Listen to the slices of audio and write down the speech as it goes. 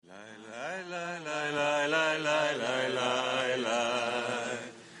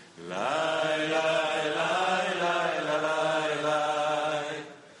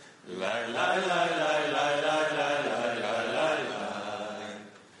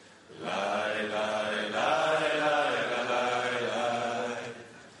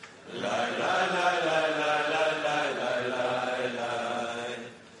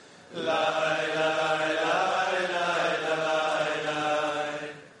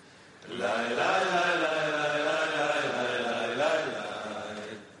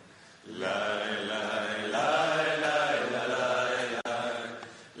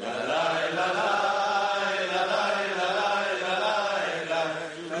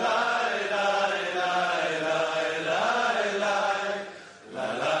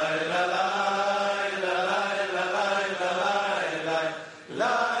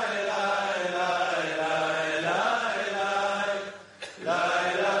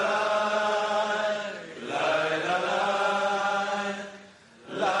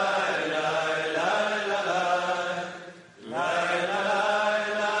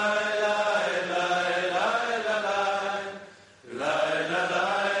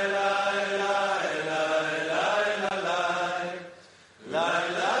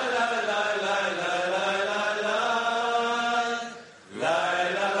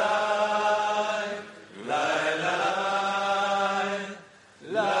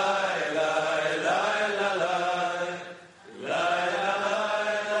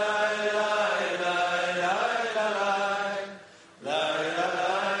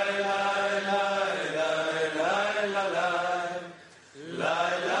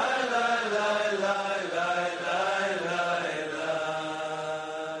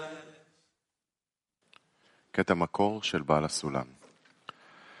את המקור של בעל הסולם.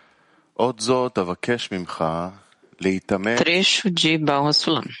 עוד זאת אבקש ממך להתאמץ. Trecho de Baal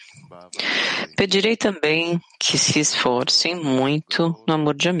HaSulam. Pedirei também que se esforcem muito no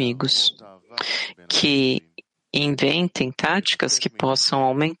amor de amigos, que inventem táticas que possam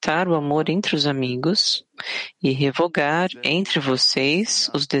aumentar o amor entre os amigos e revogar entre vocês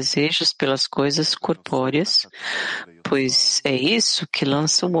os desejos pelas coisas corpóreas, pois é isso que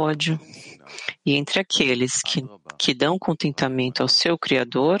lança o ódio. E entre aqueles que dão contentamento ao seu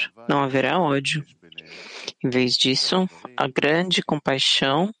Criador, não haverá ódio. Em vez disso, há grande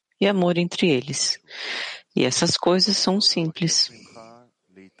compaixão e amor entre eles. E essas coisas são simples.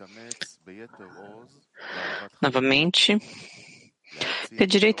 Novamente,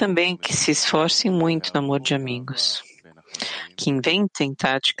 pedirei também que se esforcem muito no amor de amigos, que inventem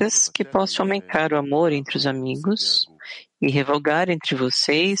táticas que possam aumentar o amor entre os amigos e revogar entre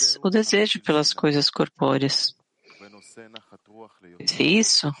vocês o desejo pelas coisas corpóreas. É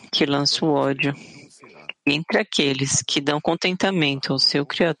isso que lança o ódio. E entre aqueles que dão contentamento ao seu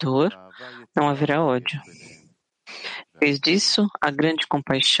Criador, não haverá ódio. Em vez disso, há grande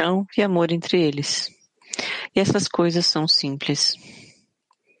compaixão e amor entre eles. E essas coisas são simples.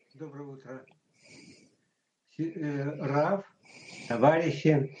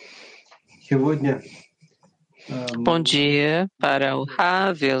 Bom dia para o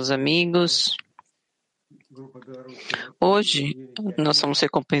Rav e os amigos. Hoje, nós somos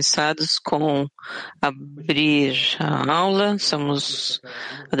recompensados com abrir a aula. Somos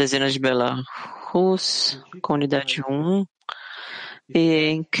a dezena de Belarus, comunidade 1. E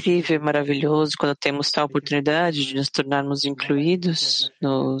é incrível e maravilhoso quando temos tal oportunidade de nos tornarmos incluídos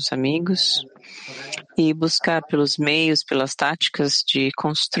nos amigos e buscar pelos meios, pelas táticas de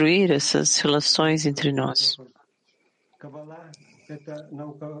construir essas relações entre nós.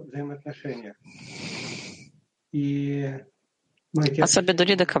 A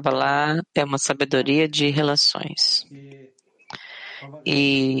sabedoria da Kabbalah é uma sabedoria de relações.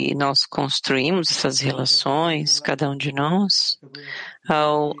 E nós construímos essas relações, cada um de nós,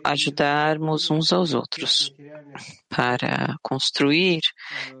 ao ajudarmos uns aos outros, para construir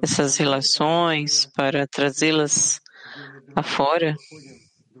essas relações, para trazê-las afora.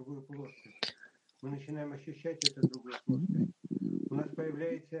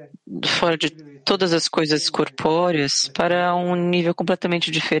 Fora de todas as coisas corpóreas, para um nível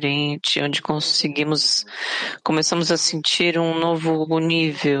completamente diferente, onde começamos a sentir um novo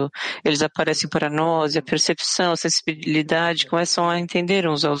nível. Eles aparecem para nós, e a percepção, a sensibilidade começam a entender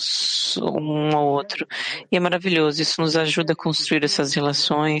um ao outro. E é maravilhoso, isso nos ajuda a construir essas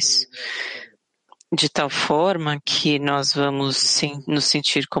relações de tal forma que nós vamos nos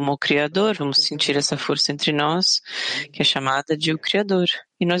sentir como o Criador, vamos sentir essa força entre nós, que é chamada de o Criador.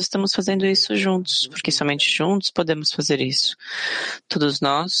 E nós estamos fazendo isso juntos, porque somente juntos podemos fazer isso. Todos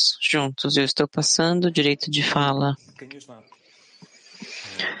nós, juntos. Eu estou passando o direito de fala.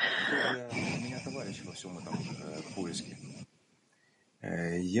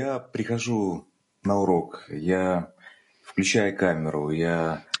 Я прихожу на урок, я включаю камеру,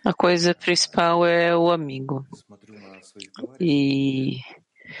 я A coisa principal é o amigo. E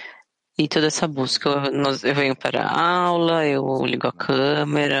toda essa busca. Eu venho para a aula, eu ligo a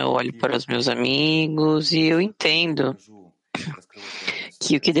câmera, olho para os meus amigos e eu entendo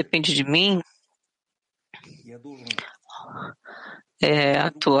que o que depende de mim é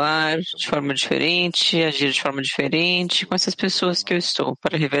atuar de forma diferente, agir de forma diferente com essas pessoas que eu estou,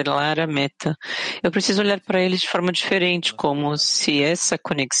 para revelar a meta. Eu preciso olhar para eles de forma diferente, como se essa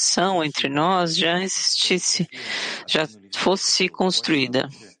conexão entre nós já existisse, já fosse construída.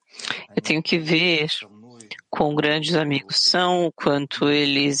 Eu tenho que ver quão grandes amigos são, o quanto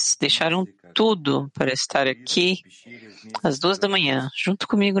eles deixaram tudo para estar aqui às 2h, junto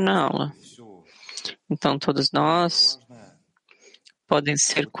comigo na aula. Então, todos nós podem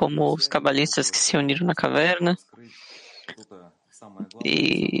ser como os cabalistas que se uniram na caverna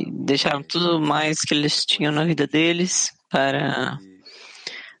e deixaram tudo mais que eles tinham na vida deles para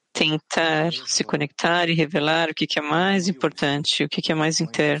tentar se conectar e revelar o que é mais importante, o que é mais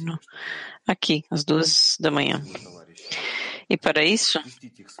interno, aqui, às 2h. E para isso,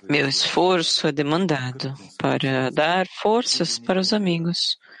 meu esforço é demandado para dar forças para os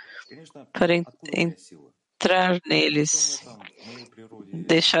amigos, para entrar neles,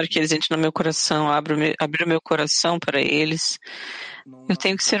 deixar que eles entrem no meu coração, abrir o meu coração para eles. Eu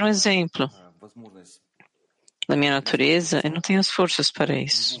tenho que ser um exemplo. Na minha natureza, eu não tenho as forças para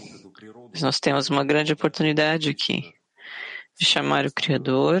isso. Mas nós temos uma grande oportunidade aqui de chamar o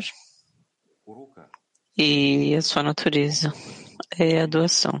Criador e a sua natureza é a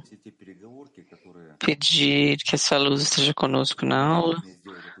doação. pedir que essa luz esteja conosco na aula,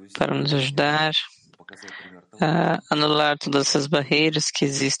 para nos ajudar a anular todas essas barreiras que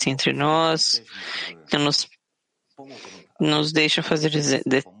existem entre nós, que nos deixam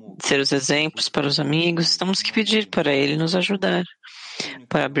ser os exemplos para os amigos. Temos que pedir para Ele nos ajudar,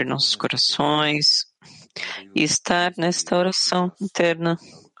 para abrir nossos corações e estar nesta oração interna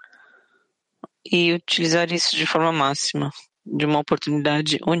e utilizar isso de forma máxima, de uma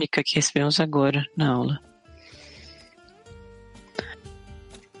oportunidade única que recebemos agora na aula.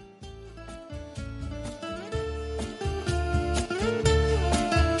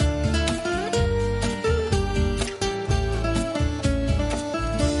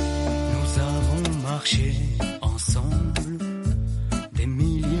 Nous avons marché ensemble des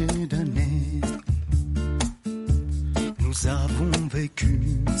milliers d'années. Nous avons vécu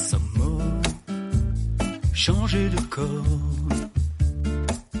sans mort, changé de corps.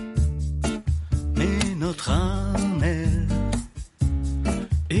 Mais notre âme, elle,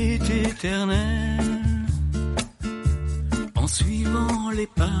 est éternelle. En suivant les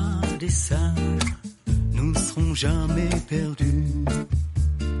pas des sages, nous ne serons jamais perdus.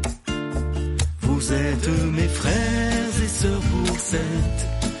 Vous êtes mes frères et sœurs pour cette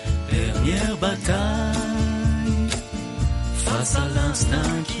dernière bataille. Face à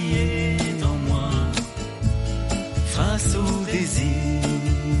l'instinct qui est en moi, face au désir.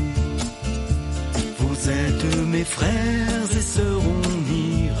 Vous êtes mes frères et sœurs, on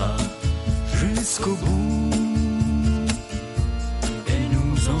ira jusqu'au bout. Et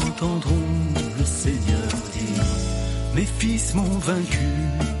nous entendrons le Seigneur dire, mes fils m'ont vaincu.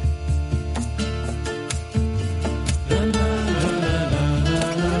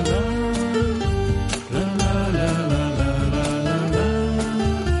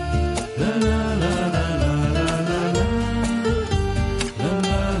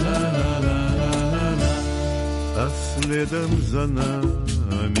 Следом за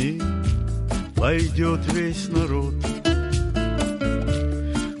нами пойдет весь народ.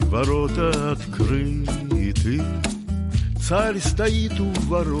 Ворота открыты, царь стоит у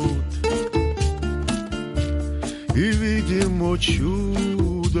ворот. И видим, о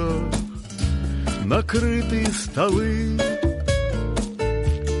чудо, накрыты столы.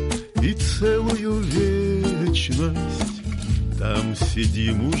 И целую вечность там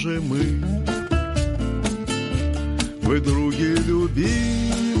сидим уже мы. Вы, други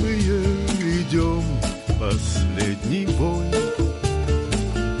любимые, идем в последний бой.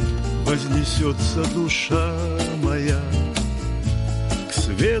 Вознесется душа моя к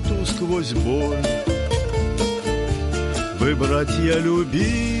свету сквозь боль. Вы, братья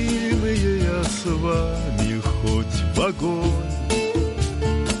любимые, я с вами хоть в огонь.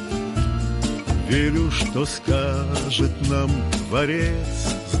 Верю, что скажет нам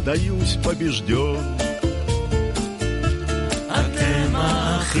Творец, сдаюсь побежден.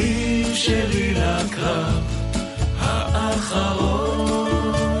 האחים שלי לקרב האחרון,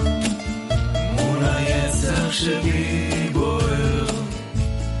 מול היצר שלי בוער,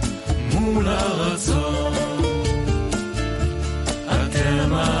 מול הרצון.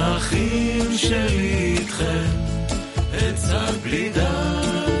 אתם האחים שלי איתכם, עצה בלי די,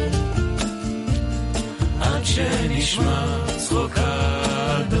 עד שנשמע צחוק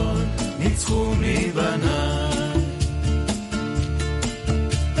האדון, ניצחו מבניי.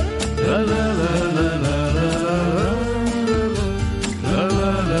 La la la la la la la la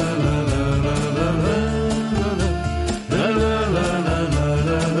la la la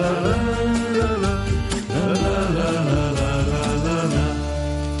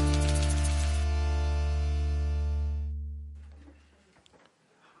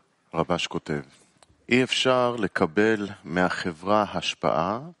רבש כותב, אי אפשר לקבל מהחברה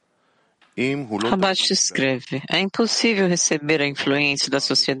השפעה Rabash escreve, é impossível receber a influência da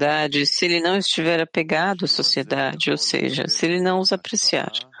sociedade se ele não estiver apegado à sociedade, ou seja, se ele não os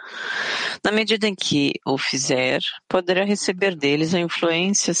apreciar. Na medida em que o fizer, poderá receber deles a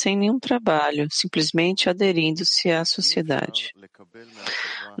influência sem nenhum trabalho, simplesmente aderindo-se à sociedade.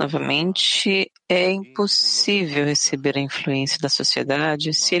 Novamente, é impossível receber a influência da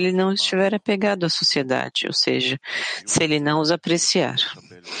sociedade se ele não estiver apegado à sociedade, ou seja, se ele não os apreciar.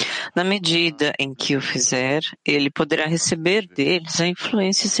 Na medida em que o fizer, ele poderá receber deles a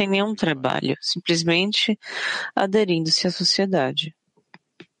influência sem nenhum trabalho, simplesmente aderindo-se à sociedade.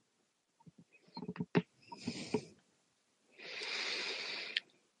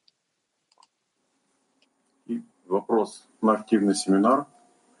 Вопрос на активный семинар.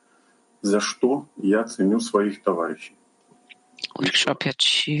 За что я ценю своих товарищей? Workshop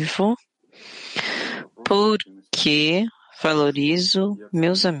ativo. Por que valorizo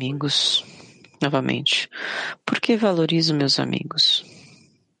meus amigos? novamente. Por que valorizo meus amigos?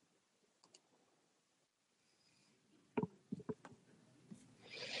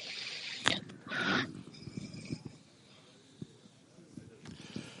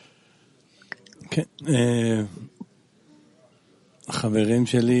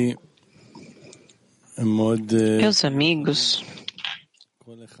 Meus amigos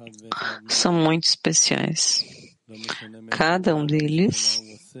são muito especiais. Cada um deles,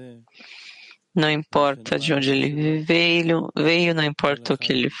 não importa de onde ele veio, não importa o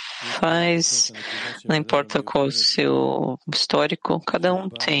que ele faz, não importa qual o seu histórico, cada um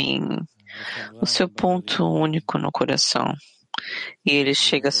tem o seu ponto único no coração. E ele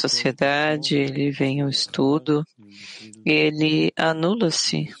chega à sociedade, ele vem ao estudo, ele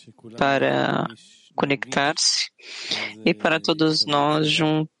anula-se para conectar-se e para todos nós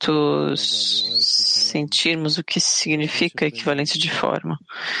juntos sentirmos o que significa a equivalência de forma.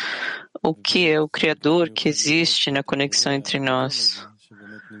 O que é o Criador que existe na conexão entre nós.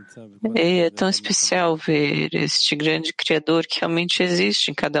 E é tão especial ver este grande Criador que realmente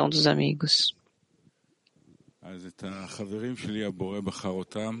existe em cada um dos amigos.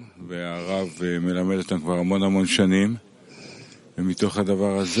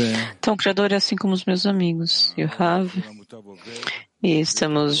 Então, o Criador é assim como os meus amigos, e o Rav, e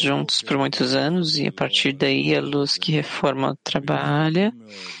estamos juntos por muitos anos, e a partir daí a luz que reforma trabalha,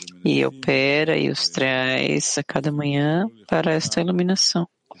 e opera, e os traz a cada manhã para esta iluminação.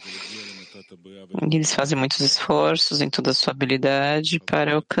 E eles fazem muitos esforços em toda a sua habilidade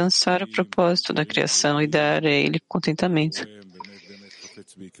para alcançar o propósito da criação e dar a ele contentamento.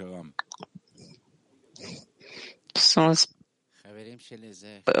 São as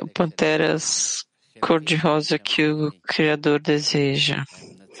panteras cor-de-rosa que o Criador deseja.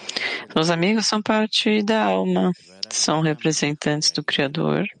 Os amigos são parte da alma, são representantes do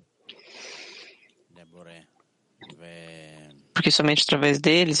Criador, porque somente através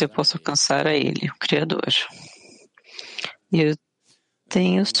deles eu posso alcançar a Ele, o Criador. E eu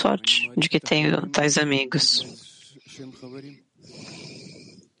tenho sorte de que tenho tais amigos.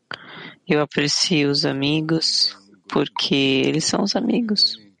 Eu aprecio os amigos porque eles são os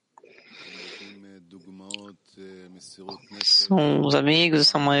amigos. São os amigos,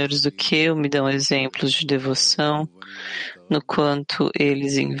 são maiores do que eu, me dão exemplos de devoção, no quanto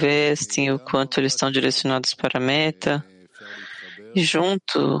eles investem, o quanto eles estão direcionados para a meta. E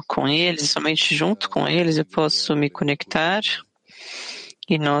junto com eles, somente junto com eles, eu posso me conectar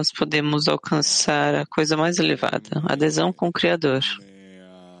e nós podemos alcançar a coisa mais elevada, a adesão com o Criador.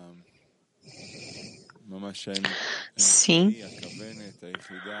 Sim,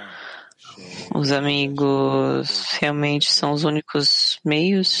 os amigos realmente são os únicos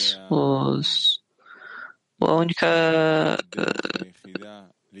meios, a única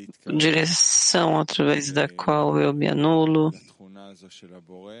direção através da qual eu me anulo.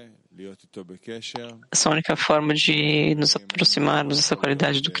 Essa é a única forma de nos aproximarmos dessa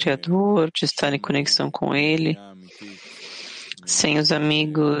qualidade do Criador, de estar em conexão com Ele. Sem os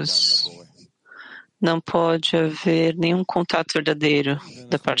amigos, não pode haver nenhum contato verdadeiro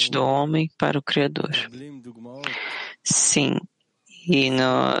da parte do homem para o Criador. Sim, e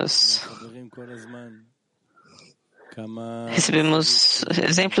nós recebemos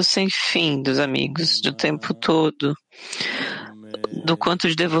exemplos sem fim dos amigos, do tempo todo, do quanto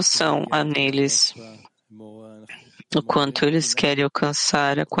de devoção há neles, do quanto eles querem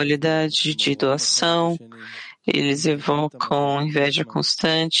alcançar a qualidade de doação. Eles evocam inveja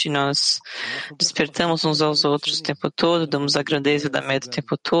constante, nós despertamos uns aos outros o tempo todo, damos a grandeza da meta o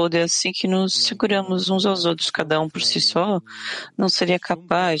tempo todo, é assim que nos seguramos uns aos outros. Cada um por si só não seria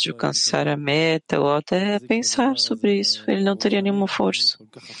capaz de alcançar a meta ou até pensar sobre isso. Ele não teria nenhuma força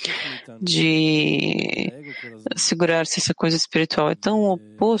de segurar-se. Essa coisa espiritual é tão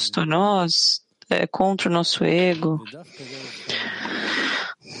oposto a nós, é contra o nosso ego.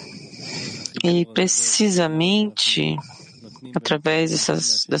 E precisamente através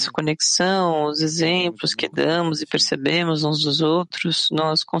dessa conexão, os exemplos que damos e percebemos uns dos outros,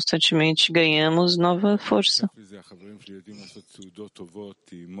 nós constantemente ganhamos nova força.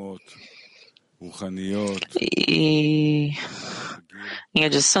 E, em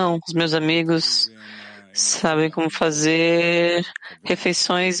adição, os meus amigos sabem como fazer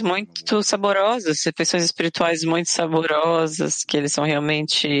refeições muito saborosas, refeições espirituais muito saborosas, que eles são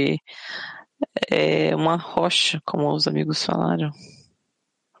realmente uma rocha, como os amigos falaram.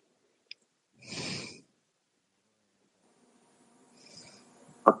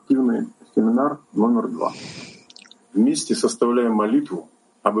 Активный семинар номер 2. Вместе составляем молитву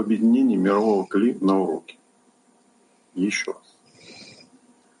об объединении мирового кли на уроке. Еще раз.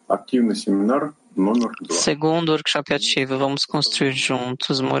 Активный семинар номер 2. Segundo workshop ativo, vamos construir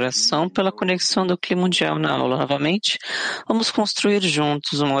juntos uma oração pela conexão do clima mundial na aula. Novamente, vamos construir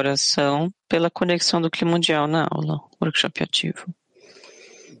juntos uma oração pela conexão do clima mundial na aula. Workshop ativo.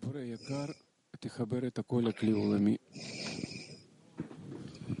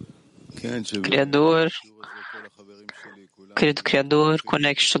 Criador, querido Criador,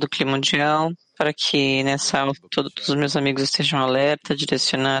 conecte todo o clima mundial para que nessa aula todos os meus amigos estejam alerta,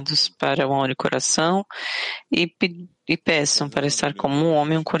 direcionados para uma única oração e peçam para estar como um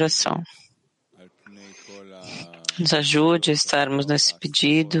homem e um coração. Nos ajude a estarmos nesse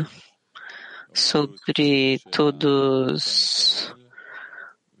pedido sobre todos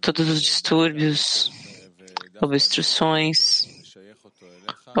os distúrbios, obstruções,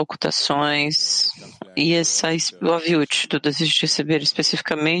 ocultações e o aviúte do desejo de receber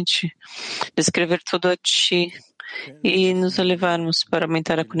especificamente, descrever tudo a Ti e nos elevarmos para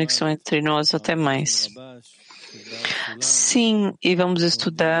aumentar a conexão entre nós até mais. Sim, e vamos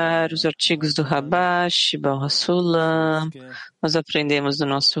estudar os artigos do Rabash, Baal HaSulam, nós aprendemos do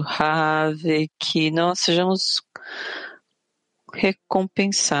nosso Rav, que nós sejamos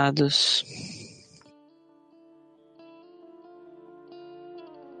recompensados.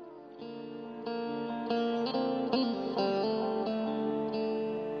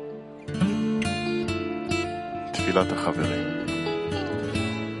 תפילת החברים.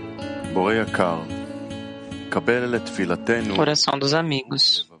 בורא יקר, קבל את תפילתנו. Oração dos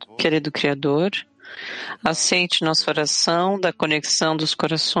amigos. Querido Criador, aceite nossa oração da conexão dos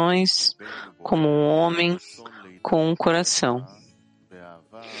corações como um homem com um coração.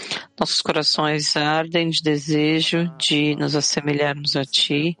 Nossos corações ardem de desejo de nos assemelharmos a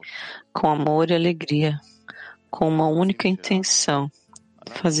Ti com amor e alegria, com uma única intenção,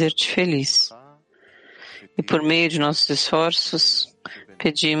 fazer-te feliz. E por meio de nossos esforços,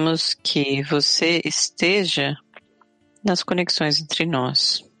 pedimos que você esteja nas conexões entre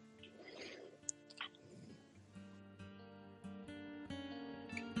nós.